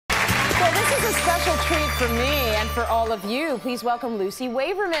a special treat for me and for all of you. Please welcome Lucy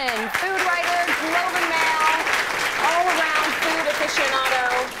Waverman, food writer, Globe and Mail, all-around food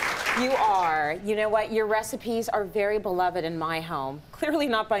aficionado. You are. You know what? Your recipes are very beloved in my home. Clearly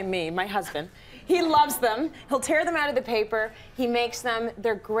not by me, my husband. He loves them. He'll tear them out of the paper. He makes them.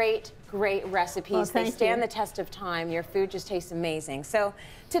 They're great, great recipes. Well, they stand the test of time. Your food just tastes amazing. So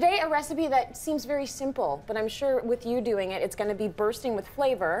today, a recipe that seems very simple, but I'm sure with you doing it, it's going to be bursting with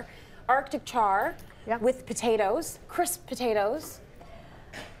flavor. Arctic char with potatoes, crisp potatoes.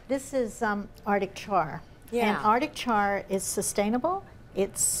 This is Arctic char. Yeah. And Arctic char is sustainable.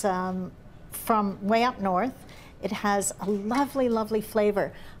 It's from way up north. It has a lovely, lovely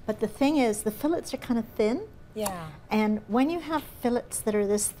flavor. But the thing is, the fillets are kind of thin. Yeah. And when you have fillets that are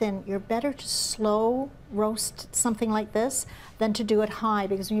this thin, you're better to slow roast something like this than to do it high,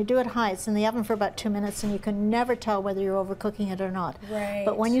 because when you do it high, it's in the oven for about 2 minutes and you can never tell whether you're overcooking it or not. Right.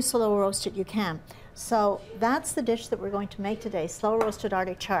 But when you slow roast it, you can. So that's the dish that we're going to make today, slow roasted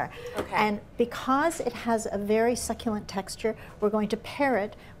Arctic char. Okay. And because it has a very succulent texture, we're going to pair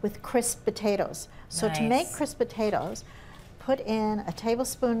it with crisp potatoes. So to make crisp potatoes, put in a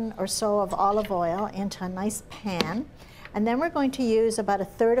tablespoon or so of olive oil into a nice pan, and then we're going to use about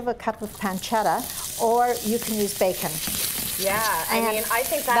 1/3 of a cup of pancetta, or you can use bacon. Yeah, I mean, I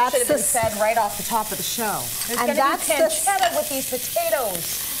think that should have been said right off the top of the show. There's going to be pancetta with these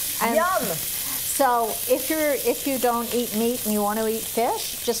potatoes. Yum! So if you don't eat meat and you want to eat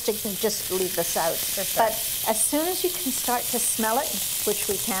fish, just leave this out. But as soon as you can start to smell it, which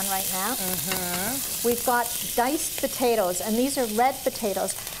we can right now, we've got diced potatoes, and these are red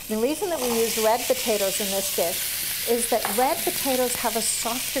potatoes. The reason that we use red potatoes in this dish is that red potatoes have a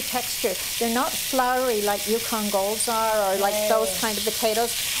softer texture. They're not floury like Yukon Golds are, or like those kind of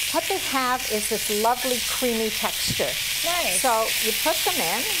potatoes. What they have is this lovely creamy texture. Nice. So you put them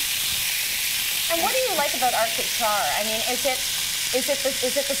in. And what do you like about Arctic char? I mean, is it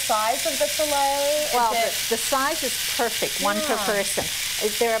the size of the fillet? Well, the size is perfect, one per person.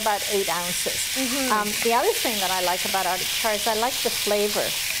 They're about 8 ounces. The other thing that I like about Arctic char is I like the flavor.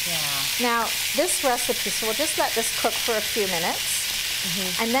 Yeah. Now, this recipe, so we'll just let this cook for a few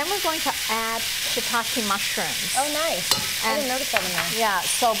minutes. And then we're going to add shiitake mushrooms. Oh, nice. I didn't notice that in there. Yeah,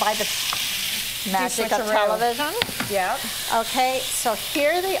 so by the magic of television. Yeah. Okay, so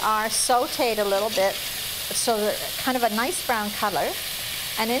here they are, sauteed a little bit, so they're kind of a nice brown color.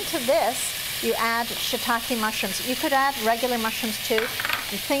 And into this, you add shiitake mushrooms. You could add regular mushrooms too.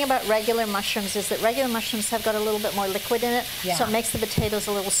 The thing about regular mushrooms is that regular mushrooms have got a little bit more liquid in it, so it makes the potatoes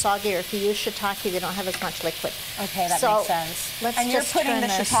a little soggier. If you use shiitake, they don't have as much liquid. Okay, that makes sense. And you're putting the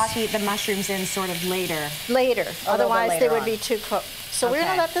shiitake, the mushrooms in sort of later. Later, otherwise they would be too cooked. So we're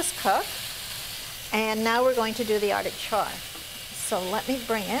going to let this cook. And now we're going to do the Arctic char. So let me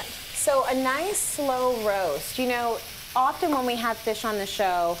bring it. So a nice slow roast. You know, often when we have fish on the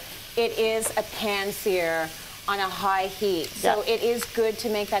show, it is a pan sear on a high heat. So it is good to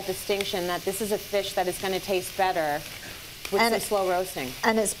make that distinction that this is a fish that is going to taste better with some slow roasting.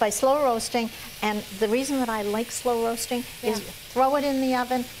 And it's by slow roasting, and the reason that I like slow roasting is throw it in the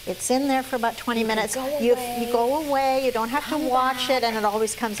oven, it's in there for about 20 minutes. You go away, you don't have to watch it, and it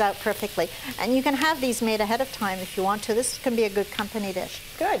always comes out perfectly. And you can have these made ahead of time if you want to. This can be a good company dish.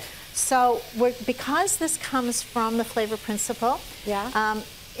 Good. So because this comes from the Flavor Principle,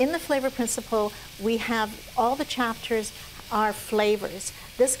 in the Flavor Principle we have all the chapters are flavors.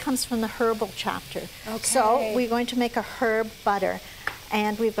 This comes from the herbal chapter. Okay. So we're going to make a herb butter.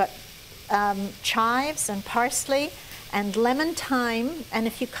 And we've got chives and parsley and lemon thyme. And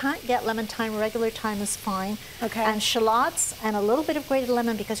if you can't get lemon thyme, regular thyme is fine. Okay. And shallots and a little bit of grated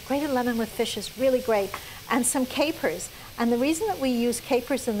lemon, because grated lemon with fish is really great. And some capers. And the reason that we use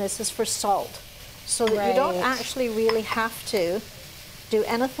capers in this is for salt. So that you don't actually really have to do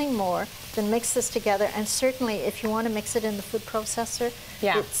anything more than mix this together. And certainly if you want to mix it in the food processor,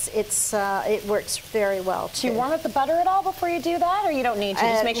 it works very well too. Do you warm up the butter at all before you do that, or you don't need to?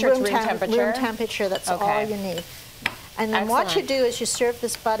 Just make sure it's room temperature? Room temperature, that's all you need. And then what you do is you serve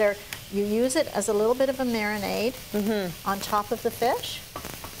this butter, you use it as a little bit of a marinade on top of the fish.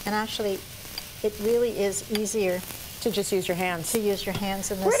 And actually, it really is easier to just use your hands. To use your hands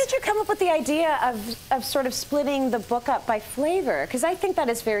in this. Where did you come up with the idea of sort of splitting the book up by flavor? Because I think that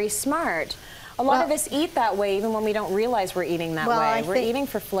is very smart. A lot of us eat that way even when we don't realize we're eating that way. We're eating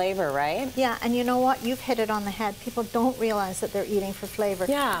for flavor, right? Yeah, and you know what? You've hit it on the head. People don't realize that they're eating for flavor.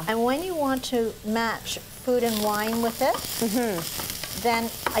 Yeah. And when you want to match food and wine with it, then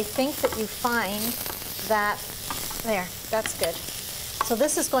I think that you find that, there, that's good. So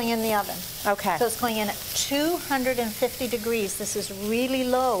this is going in the oven. Okay. So it's going in at 250 degrees. This is really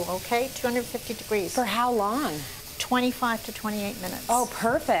low, okay? 250 degrees. For how long? 25 to 28 minutes. Oh,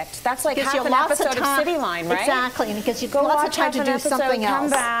 perfect. That's like Gives half you an lots episode of time. City Line, right? Exactly, and it gives you Go lots of watch time half to an do episode, something else. come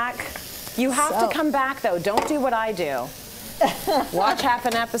back. You have to come back, though. Don't do what I do. Watch half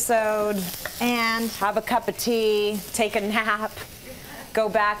an episode, and have a cup of tea, take a nap, go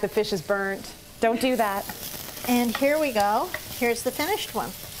back, the fish is burnt. Don't do that. And here we go. Here's the finished one.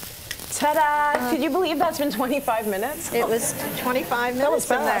 Ta-da! Could you believe that's been 25 minutes? It was 25 minutes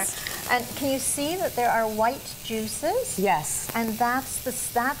was in there. fast. And can you see that there are white juices? Yes. And that's the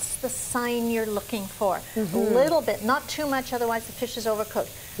sign you're looking for. A little bit, not too much, otherwise the fish is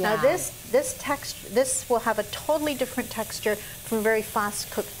overcooked. Yeah. Now this will have a totally different texture from very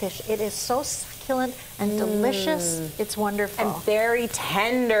fast cooked fish. It is so succulent and delicious. It's wonderful. And very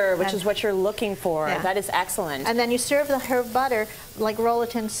tender, which is what you're looking for. Yeah. That is excellent. And then you serve the herb butter, like roll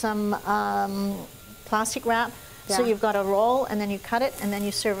it in some plastic wrap. Yeah. So you've got a roll, and then you cut it, and then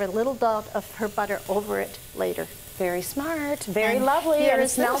you serve a little dot of herb butter over it later. Very smart, very And lovely, here and it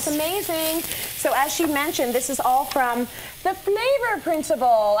is smells this. amazing. So as she mentioned, this is all from The Flavor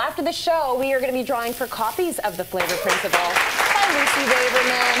Principle. After the show, we are going to be drawing for copies of The Flavor Principle by Lucy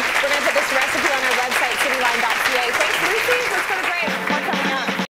Waverman.